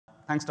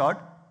Thanks, Todd.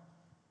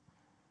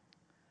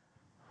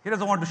 Here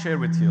is I want to share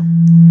with you.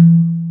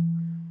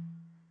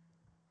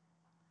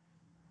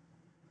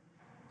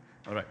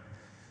 All right.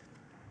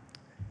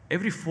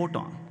 Every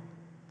photon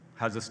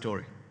has a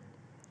story.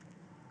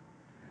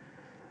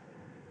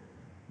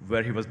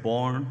 Where he was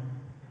born,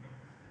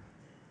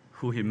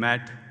 who he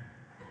met,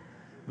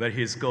 where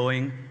he is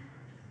going.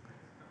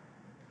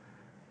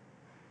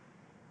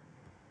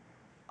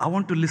 I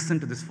want to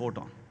listen to this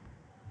photon.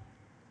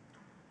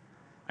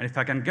 And if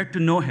I can get to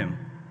know him,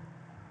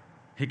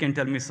 he can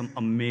tell me some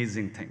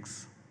amazing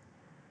things.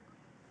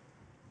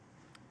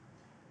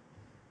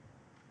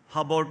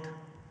 How about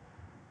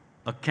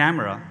a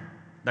camera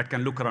that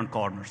can look around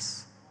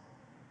corners,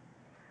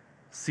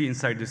 see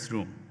inside this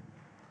room,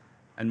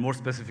 and more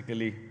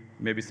specifically,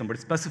 maybe somebody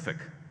specific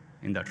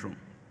in that room?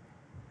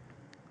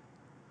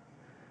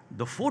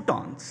 The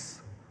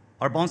photons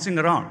are bouncing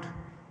around.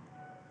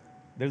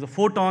 There's a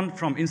photon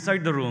from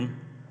inside the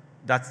room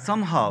that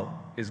somehow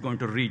is going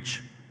to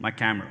reach my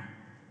camera.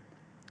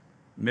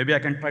 Maybe I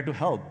can try to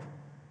help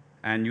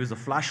and use a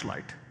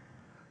flashlight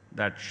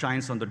that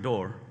shines on the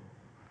door,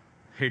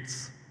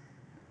 hits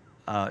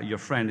your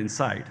friend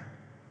inside,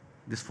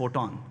 this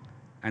photon,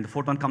 and the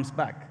photon comes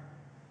back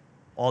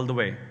all the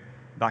way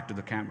back to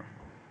the camera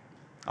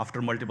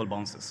after multiple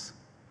bounces.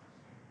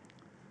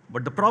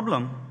 But the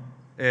problem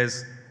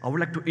is I would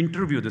like to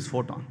interview this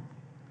photon.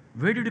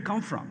 Where did you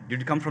come from?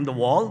 Did you come from the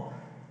wall?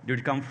 Did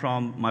you come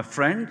from my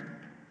friend?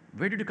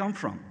 Where did you come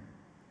from?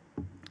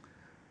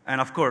 And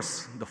of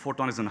course, the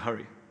photon is in a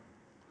hurry.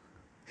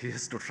 He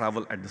has to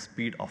travel at the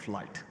speed of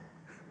light.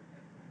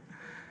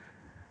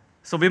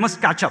 So we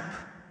must catch up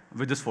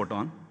with this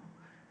photon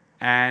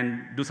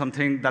and do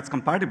something that's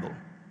compatible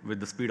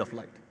with the speed of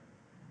light.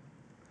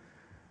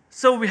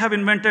 So we have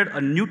invented a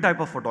new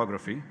type of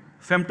photography,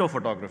 femto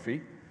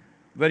photography.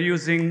 We're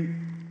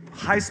using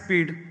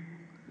high-speed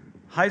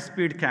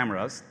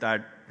cameras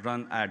that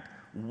run at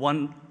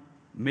 1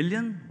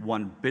 million,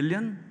 1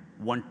 billion,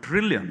 1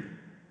 trillion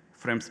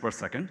frames per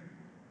second,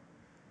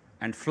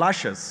 and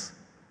flashes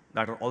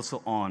that are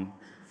also on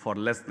for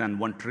less than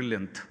 1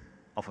 trillionth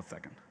of a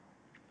second.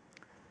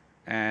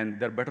 And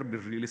there better be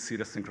really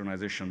serious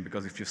synchronization,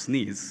 because if you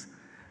sneeze,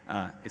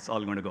 it's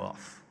all going to go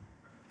off.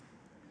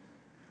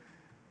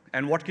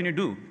 And what can you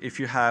do if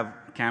you have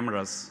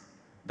cameras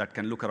that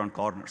can look around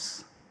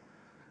corners?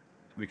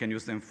 We can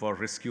use them for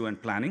rescue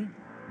and planning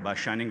by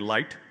shining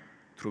light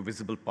through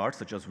visible parts,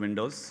 such as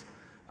windows,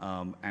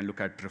 and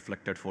look at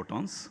reflected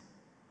photons.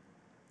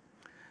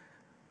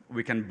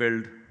 We can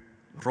build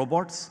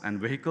robots and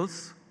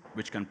vehicles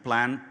which can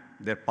plan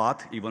their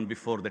path even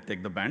before they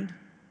take the bend.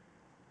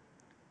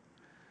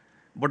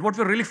 But what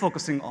we're really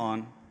focusing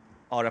on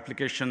are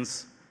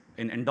applications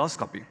in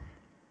endoscopy.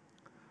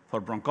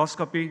 For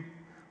bronchoscopy,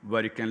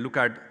 where you can look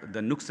at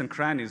the nooks and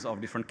crannies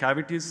of different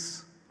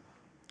cavities.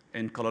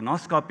 In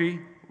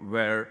colonoscopy,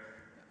 where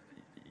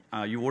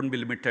you wouldn't be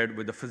limited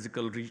with the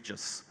physical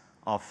reaches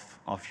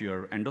of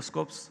your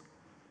endoscopes.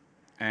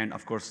 And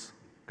of course,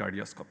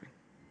 cardioscopy.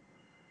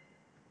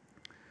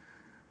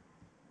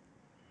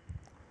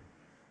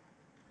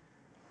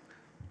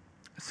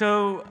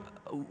 So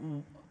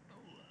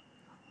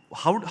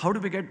how do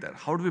we get there?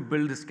 How do we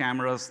build these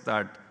cameras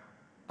that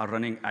are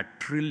running at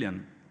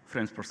trillion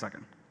frames per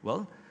second?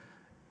 Well,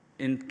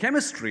 in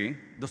chemistry,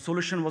 the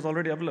solution was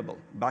already available.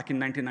 Back in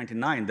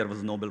 1999, there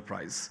was a Nobel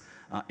Prize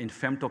in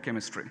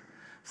femtochemistry.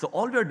 So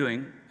all we're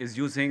doing is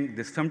using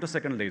these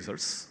femtosecond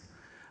lasers,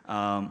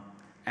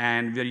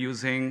 and we're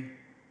using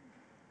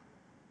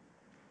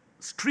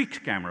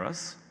streak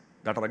cameras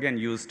that are, again,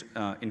 used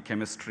in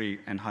chemistry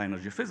and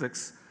high-energy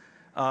physics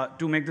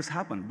to make this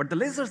happen. But the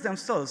lasers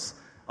themselves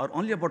are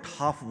only about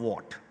half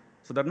watt.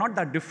 So they're not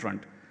that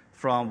different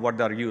from what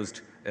they're used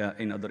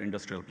in other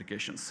industrial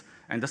applications.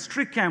 And the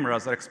streak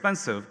cameras are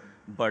expensive,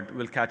 but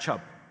will catch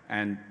up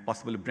and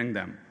possibly bring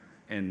them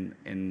in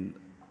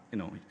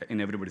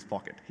everybody's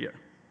pocket here.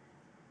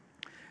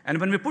 And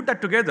when we put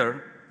that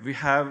together, we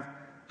have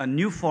a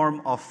new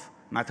form of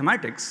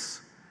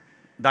mathematics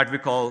that we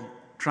call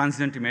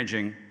transient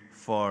imaging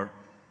for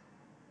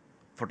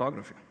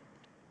photography.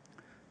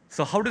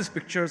 So how does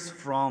pictures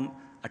from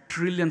a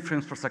trillion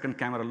frames per second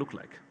camera look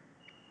like?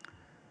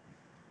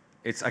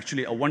 It's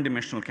actually a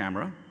one-dimensional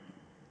camera.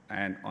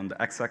 And on the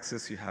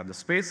x-axis, you have the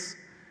space.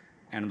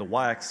 And on the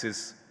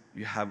y-axis,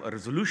 you have a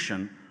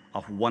resolution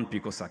of 1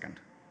 picosecond,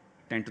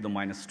 10 to the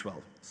minus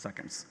 12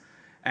 seconds.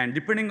 And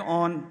depending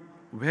on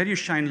where you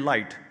shine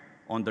light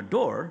on the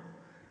door,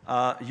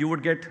 you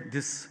would get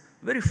this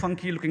very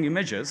funky-looking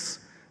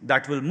images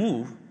that will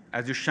move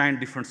as you shine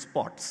different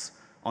spots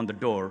on the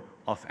door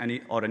of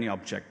any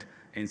object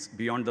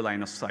beyond the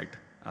line of sight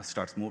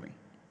starts moving.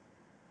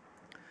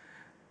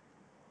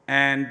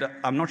 And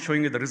I'm not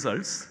showing you the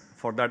results.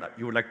 For that,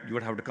 you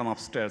would have to come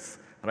upstairs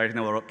right in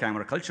our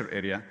camera culture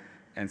area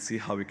and see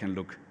how we can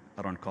look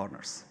around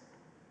corners.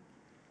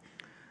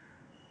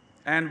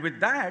 And with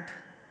that,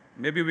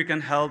 maybe we can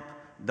help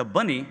the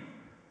bunny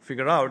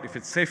figure out if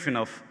it's safe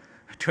enough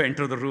to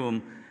enter the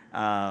room,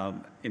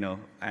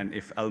 and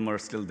if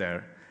Elmer's still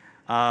there.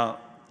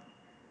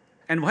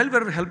 And while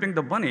we're helping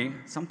the bunny,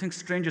 something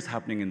strange is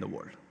happening in the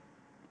world.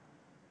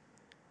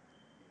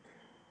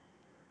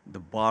 The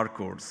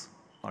barcodes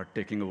are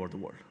taking over the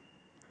world.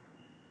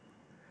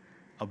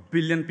 1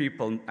 billion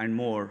people and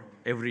more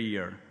every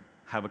year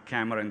have a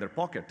camera in their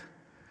pocket.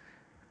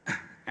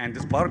 And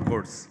these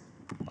barcodes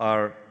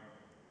are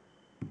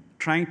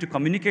trying to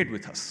communicate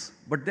with us,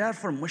 but they are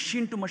for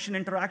machine-to-machine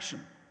interaction.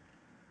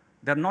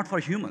 They're not for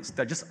humans.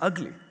 They're just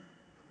ugly.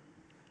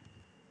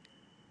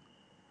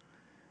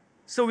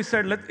 So we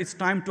said, it's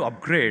time to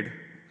upgrade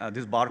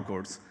these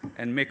barcodes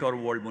and make our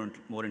world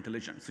more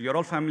intelligent. So you're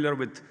all familiar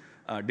with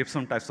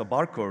different types of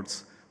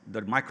barcodes.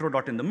 The micro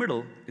dot in the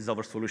middle is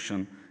our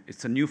solution.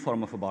 It's a new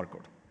form of a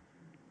barcode,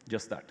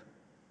 just that,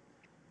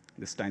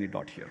 this tiny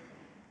dot here.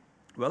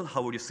 Well,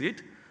 how would you see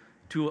it?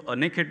 To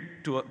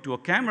a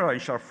camera in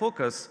sharp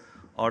focus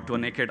or to a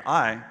naked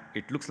eye,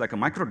 it looks like a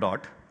micro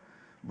dot.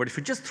 But if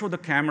you just throw the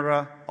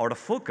camera out of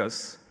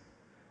focus,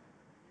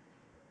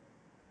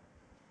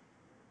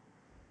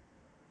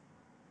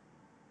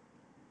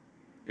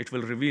 it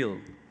will reveal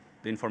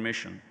the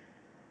information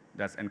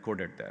that's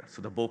encoded there.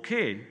 So the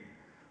bokeh,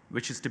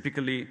 which is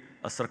typically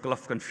a circle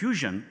of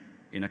confusion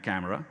in a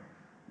camera,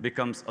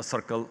 becomes a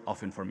circle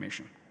of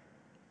information.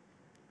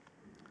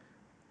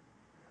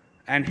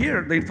 And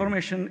here, the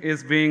information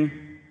is being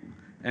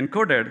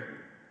encoded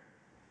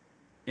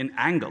in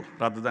angle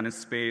rather than in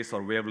space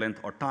or wavelength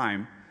or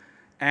time.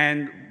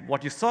 And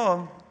what you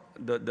saw,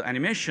 the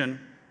animation,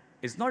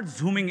 is not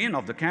zooming in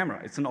of the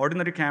camera. It's an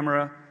ordinary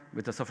camera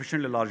with a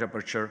sufficiently large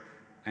aperture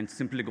and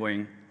simply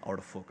going out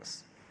of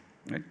focus.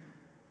 Right?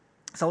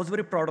 So I was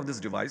very proud of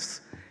this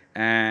device.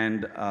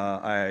 And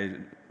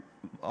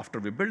after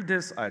we built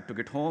this, I took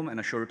it home and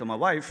I showed it to my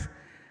wife.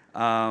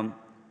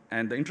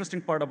 And the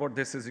interesting part about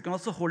this is you can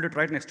also hold it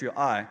right next to your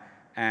eye,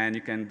 and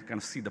you can kind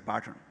of see the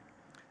pattern.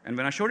 And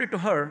when I showed it to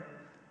her,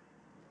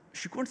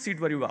 she couldn't see it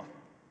very well,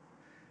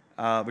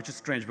 which is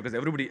strange because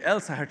everybody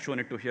else I had shown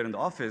it to here in the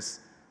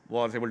office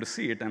was able to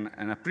see it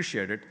and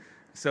appreciate it.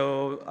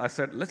 So I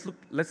said,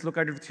 let's look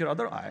at it with your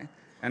other eye.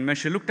 And when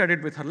she looked at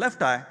it with her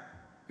left eye,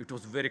 it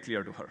was very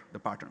clear to her, the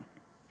pattern.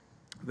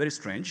 Very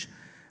strange.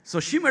 So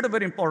she made a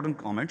very important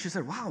comment. She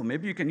said, wow,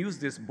 maybe you can use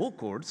these bow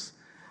codes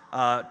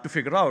to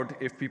figure out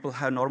if people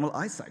have normal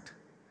eyesight.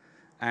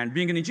 And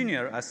being an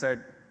engineer, I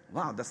said,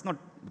 wow, that's not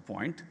the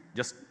point,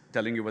 just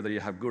telling you whether you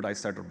have good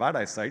eyesight or bad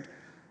eyesight,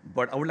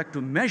 but I would like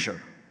to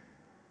measure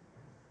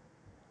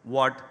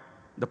what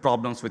the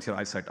problems with your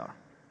eyesight are.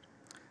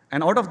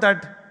 And out of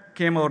that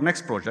came our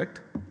next project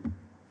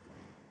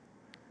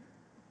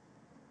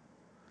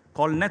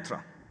called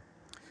Netra.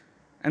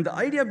 And the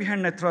idea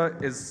behind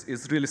Netra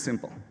is really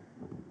simple.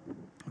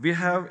 We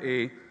have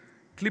a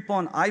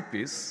clip-on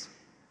eyepiece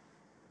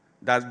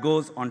that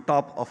goes on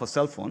top of a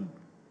cell phone.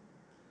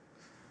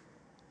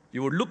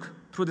 You would look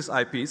through this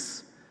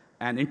eyepiece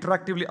and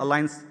interactively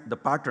aligns the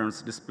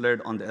patterns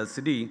displayed on the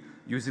LCD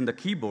using the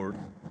keyboard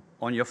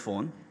on your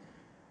phone.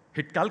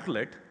 Hit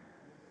calculate,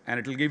 and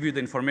it will give you the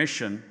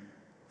information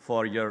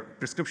for your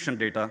prescription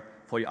data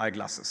for your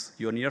eyeglasses,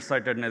 your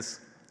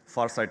nearsightedness,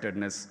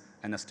 farsightedness,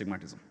 and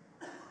astigmatism.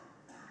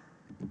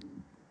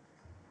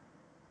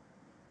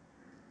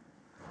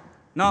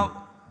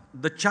 Now,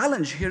 the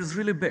challenge here is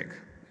really big.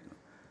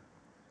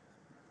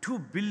 2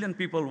 billion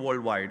people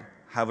worldwide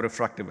have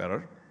refractive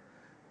error,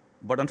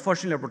 but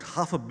unfortunately about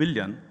 500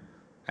 million,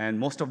 and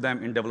most of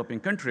them in developing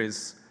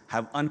countries,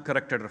 have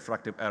uncorrected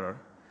refractive error,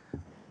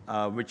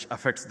 which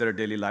affects their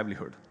daily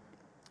livelihood.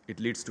 It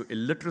leads to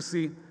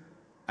illiteracy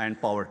and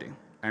poverty.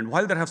 And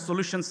while there have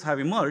solutions have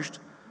emerged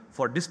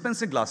for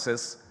dispensing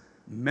glasses,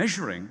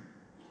 measuring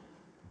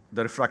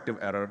the refractive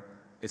error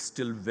is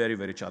still very,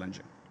 very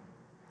challenging.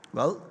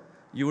 Well,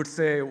 you would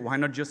say, why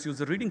not just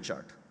use a reading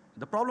chart?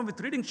 The problem with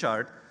reading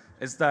chart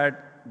is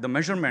that the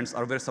measurements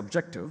are very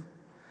subjective,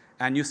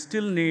 and you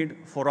still need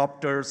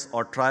phoropters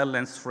or trial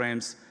lens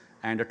frames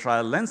and a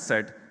trial lens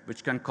set,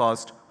 which can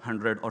cost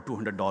 $100 or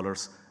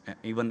 $200,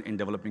 even in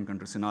developing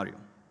country scenario.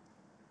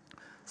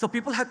 So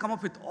people have come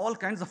up with all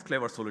kinds of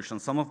clever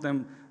solutions, some of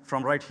them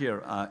from right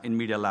here in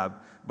Media Lab,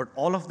 but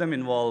all of them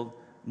involve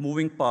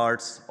moving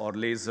parts or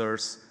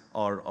lasers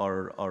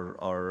or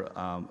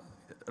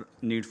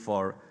need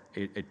for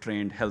a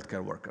trained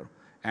healthcare worker.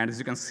 And as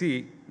you can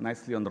see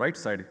nicely on the right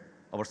side,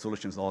 our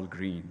solution is all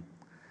green.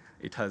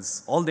 It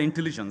has all the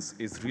intelligence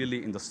is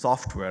really in the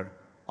software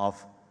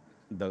of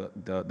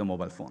the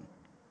mobile phone.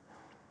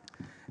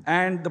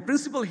 And the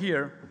principle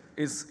here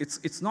is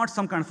it's not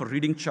some kind of a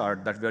reading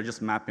chart that we are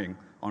just mapping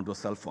onto a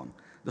cell phone.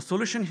 The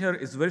solution here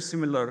is very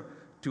similar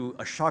to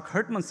a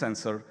Schack-Hartmann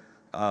sensor,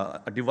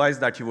 a device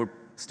that you would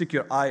stick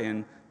your eye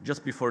in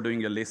just before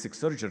doing your LASIK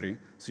surgery,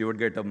 so you would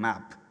get a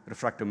map,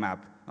 refractive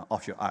map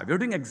of your eye. We're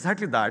doing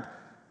exactly that,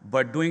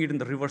 but doing it in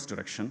the reverse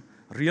direction,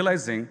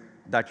 realizing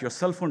that your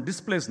cell phone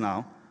displays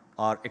now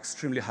are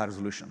extremely high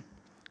resolution.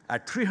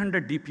 At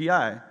 300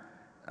 dpi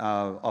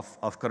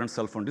of current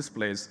cell phone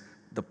displays,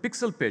 the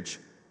pixel pitch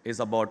is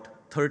about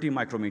 30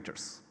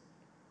 micrometers,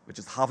 which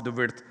is half the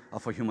width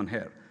of a human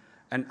hair.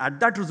 And at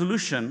that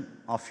resolution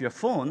of your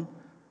phone,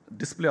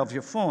 display of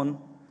your phone,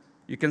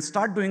 you can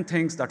start doing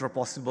things that are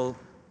possible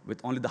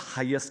with only the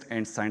highest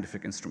end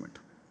scientific instrument.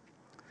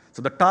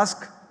 So the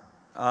task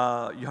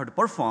you have to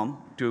perform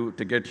to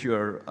get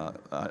your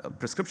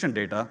prescription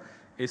data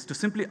is to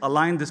simply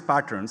align these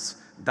patterns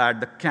that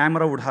the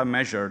camera would have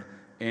measured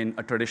in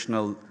a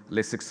traditional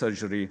LASIK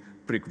surgery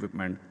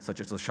pre-equipment, such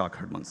as a shock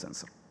Herman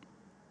sensor.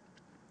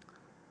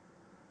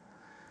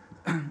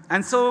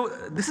 And so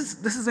this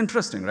is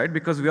interesting, right?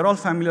 Because we are all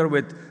familiar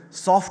with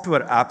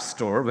software app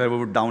store where we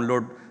would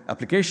download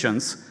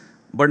applications,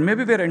 but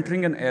maybe we're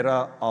entering an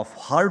era of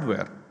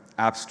hardware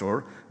app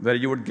store where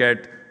you would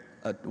get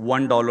a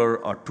 $1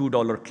 or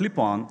 $2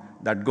 clip-on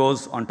that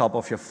goes on top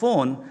of your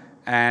phone,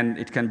 and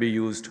it can be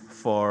used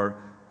for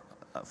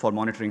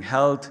monitoring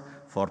health,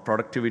 for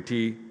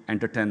productivity,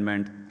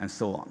 entertainment, and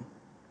so on.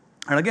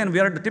 And again, we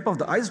are at the tip of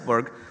the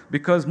iceberg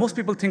because most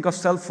people think of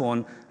cell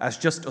phone as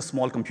just a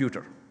small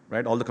computer,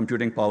 right? All the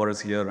computing power is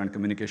here and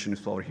communication is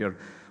power here.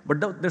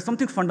 But there's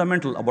something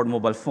fundamental about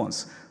mobile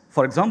phones.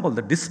 For example,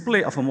 the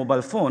display of a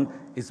mobile phone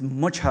is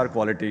much higher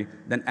quality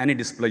than any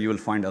display you will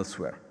find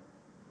elsewhere.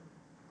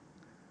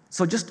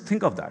 So just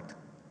think of that.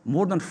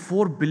 More than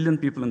 4 billion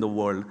people in the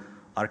world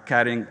are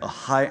carrying a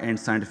high-end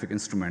scientific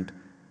instrument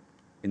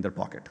in their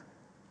pocket.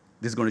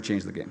 This is going to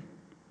change the game.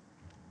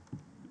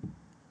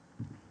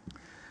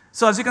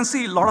 So as you can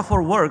see, a lot of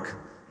our work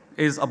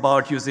is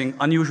about using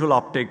unusual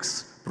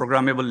optics,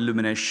 programmable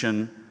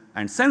illumination,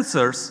 and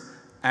sensors,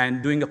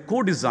 and doing a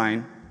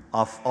co-design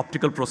of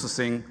optical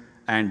processing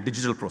and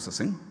digital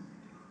processing.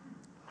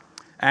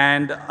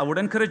 And I would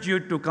encourage you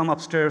to come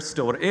upstairs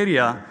to our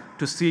area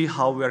to see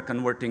how we are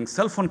converting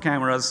cell phone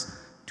cameras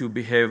to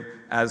behave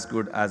as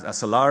good as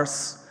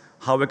SLRs,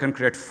 how we can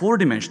create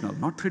four-dimensional,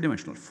 not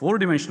three-dimensional,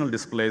 four-dimensional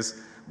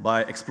displays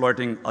by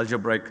exploiting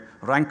algebraic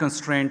rank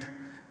constraint,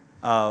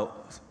 a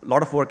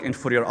lot of work in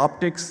Fourier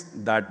optics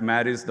that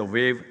marries the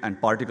wave and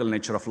particle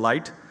nature of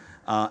light,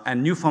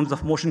 and new forms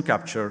of motion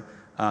capture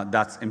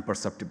that's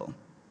imperceptible.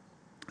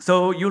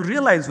 So you'll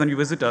realize when you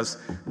visit us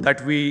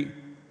that when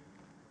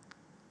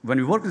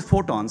we work with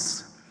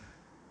photons,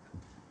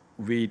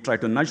 we try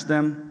to nudge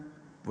them,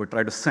 we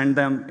try to send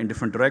them in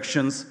different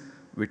directions,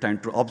 we try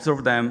to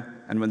observe them,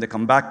 and when they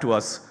come back to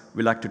us,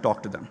 we like to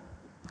talk to them.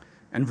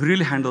 And we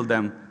really handle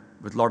them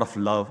with a lot of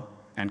love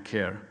and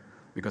care,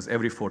 because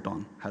every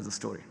photon has a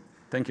story.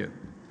 Thank you.